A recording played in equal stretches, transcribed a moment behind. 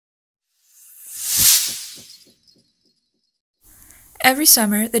Every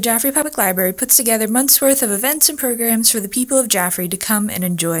summer, the Jaffrey Public Library puts together months' worth of events and programs for the people of Jaffrey to come and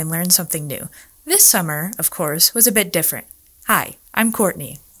enjoy and learn something new. This summer, of course, was a bit different. Hi, I'm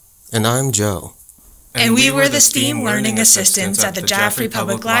Courtney. And I'm Joe. And we were the STEAM Learning Assistants at the Jaffrey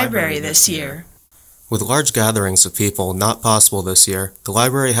Public Library this year. With large gatherings of people not possible this year, the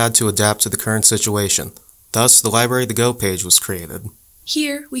library had to adapt to the current situation. Thus, the Library to Go page was created.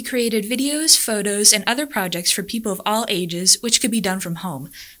 Here, we created videos, photos, and other projects for people of all ages, which could be done from home.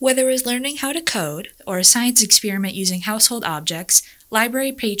 Whether it was learning how to code or a science experiment using household objects,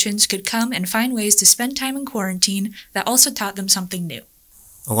 library patrons could come and find ways to spend time in quarantine that also taught them something new.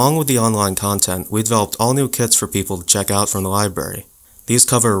 Along with the online content, we developed all new kits for people to check out from the library. These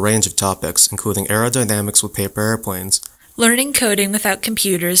cover a range of topics, including aerodynamics with paper airplanes, learning coding without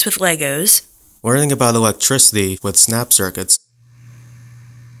computers with Legos, learning about electricity with snap circuits,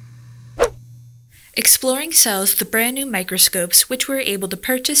 exploring cells with brand new microscopes which we were able to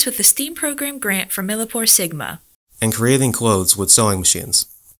purchase with the STEAM program grant from Millipore Sigma, and creating clothes with sewing machines.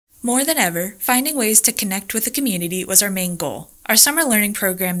 More than ever, finding ways to connect with the community was our main goal. Our summer learning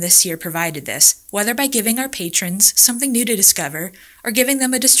program this year provided this, whether by giving our patrons something new to discover or giving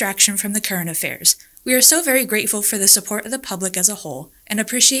them a distraction from the current affairs. We are so very grateful for the support of the public as a whole and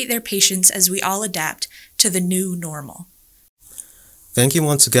appreciate their patience as we all adapt to the new normal. Thank you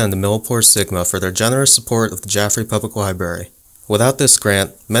once again to Millipore Sigma for their generous support of the Jaffrey Public Library. Without this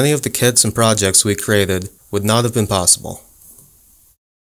grant, many of the kits and projects we created would not have been possible.